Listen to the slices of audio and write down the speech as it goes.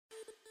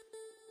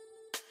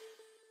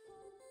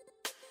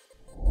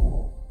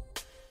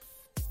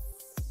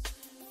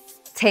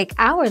Take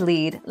our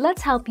lead,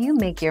 let's help you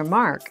make your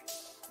mark.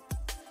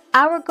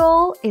 Our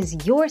goal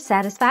is your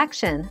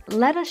satisfaction.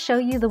 Let us show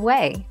you the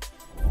way.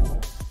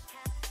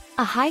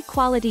 A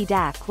high-quality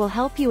DAC will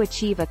help you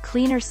achieve a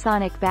cleaner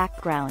sonic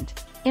background,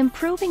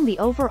 improving the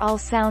overall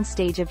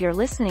soundstage of your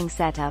listening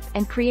setup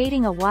and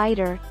creating a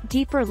wider,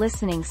 deeper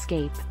listening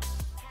scape.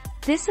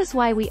 This is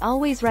why we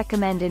always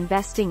recommend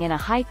investing in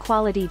a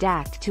high-quality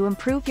DAC to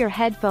improve your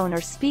headphone or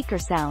speaker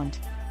sound,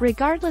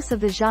 regardless of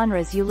the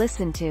genres you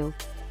listen to.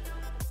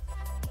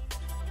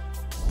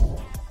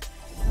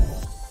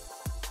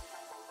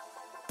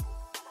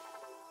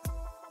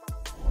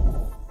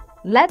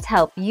 Let's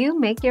help you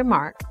make your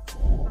mark.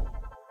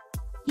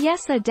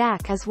 Yes, a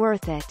DAC is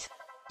worth it.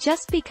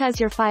 Just because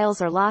your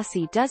files are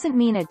lossy doesn't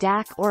mean a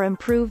DAC or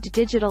improved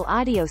digital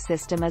audio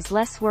system is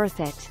less worth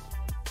it.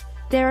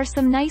 There are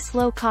some nice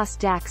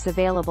low-cost DACs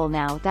available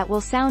now that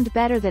will sound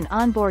better than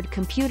onboard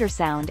computer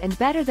sound and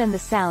better than the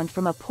sound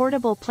from a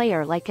portable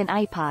player like an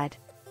iPod.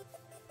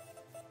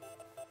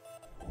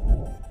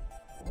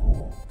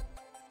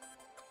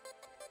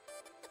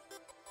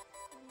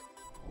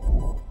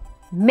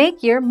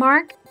 Make your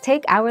mark,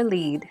 take our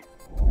lead.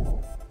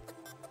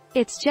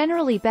 It's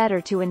generally better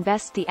to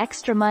invest the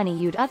extra money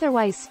you'd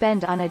otherwise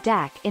spend on a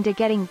DAC into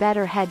getting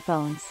better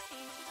headphones.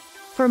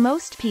 For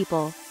most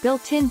people,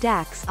 built-in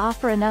DACs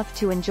offer enough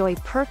to enjoy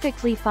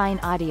perfectly fine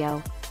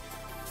audio.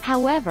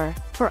 However,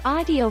 for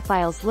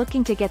audiophiles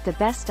looking to get the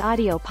best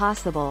audio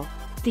possible,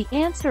 the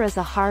answer is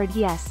a hard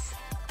yes.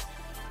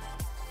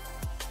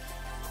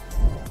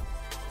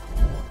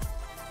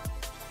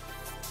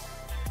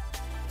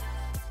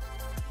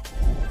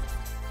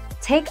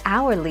 Take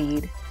our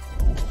lead.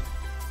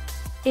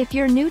 If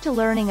you're new to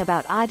learning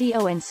about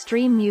audio and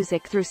stream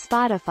music through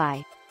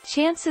Spotify,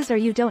 chances are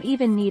you don't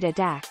even need a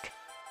DAC.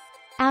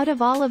 Out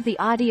of all of the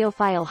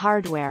audiophile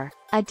hardware,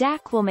 a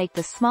DAC will make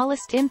the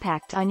smallest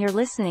impact on your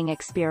listening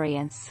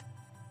experience.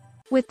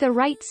 With the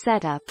right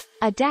setup,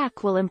 a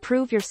DAC will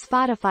improve your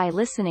Spotify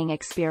listening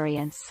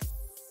experience.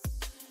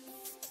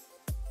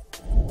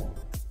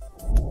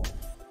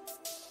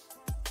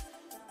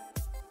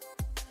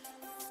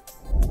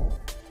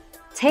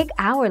 Take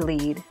our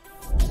lead.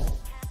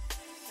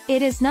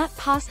 It is not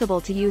possible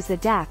to use a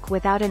DAC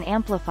without an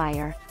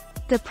amplifier.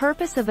 The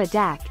purpose of a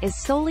DAC is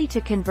solely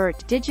to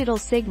convert digital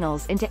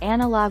signals into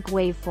analog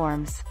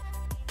waveforms.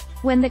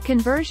 When the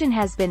conversion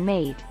has been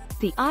made,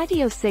 the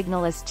audio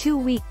signal is too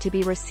weak to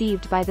be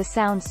received by the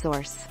sound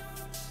source.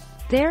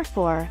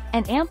 Therefore,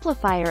 an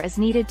amplifier is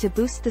needed to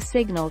boost the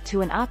signal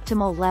to an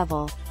optimal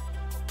level.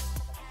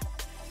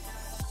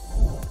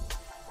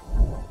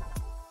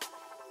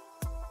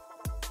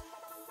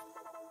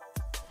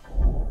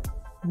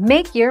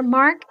 Make your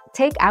mark,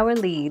 take our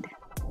lead.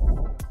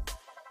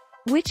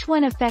 Which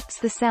one affects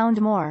the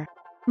sound more?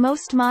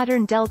 Most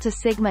modern Delta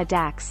Sigma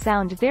DACs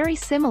sound very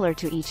similar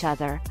to each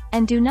other,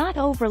 and do not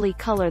overly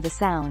color the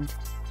sound.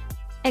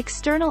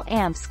 External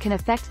amps can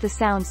affect the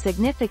sound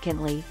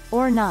significantly,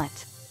 or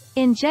not.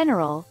 In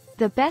general,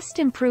 the best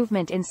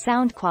improvement in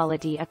sound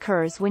quality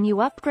occurs when you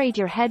upgrade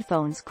your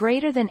headphones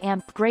greater than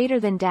amp greater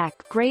than DAC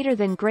greater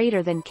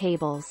than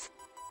cables.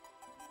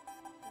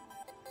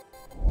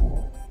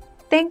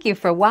 Thank you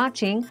for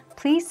watching.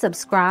 Please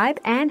subscribe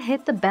and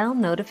hit the bell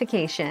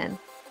notification.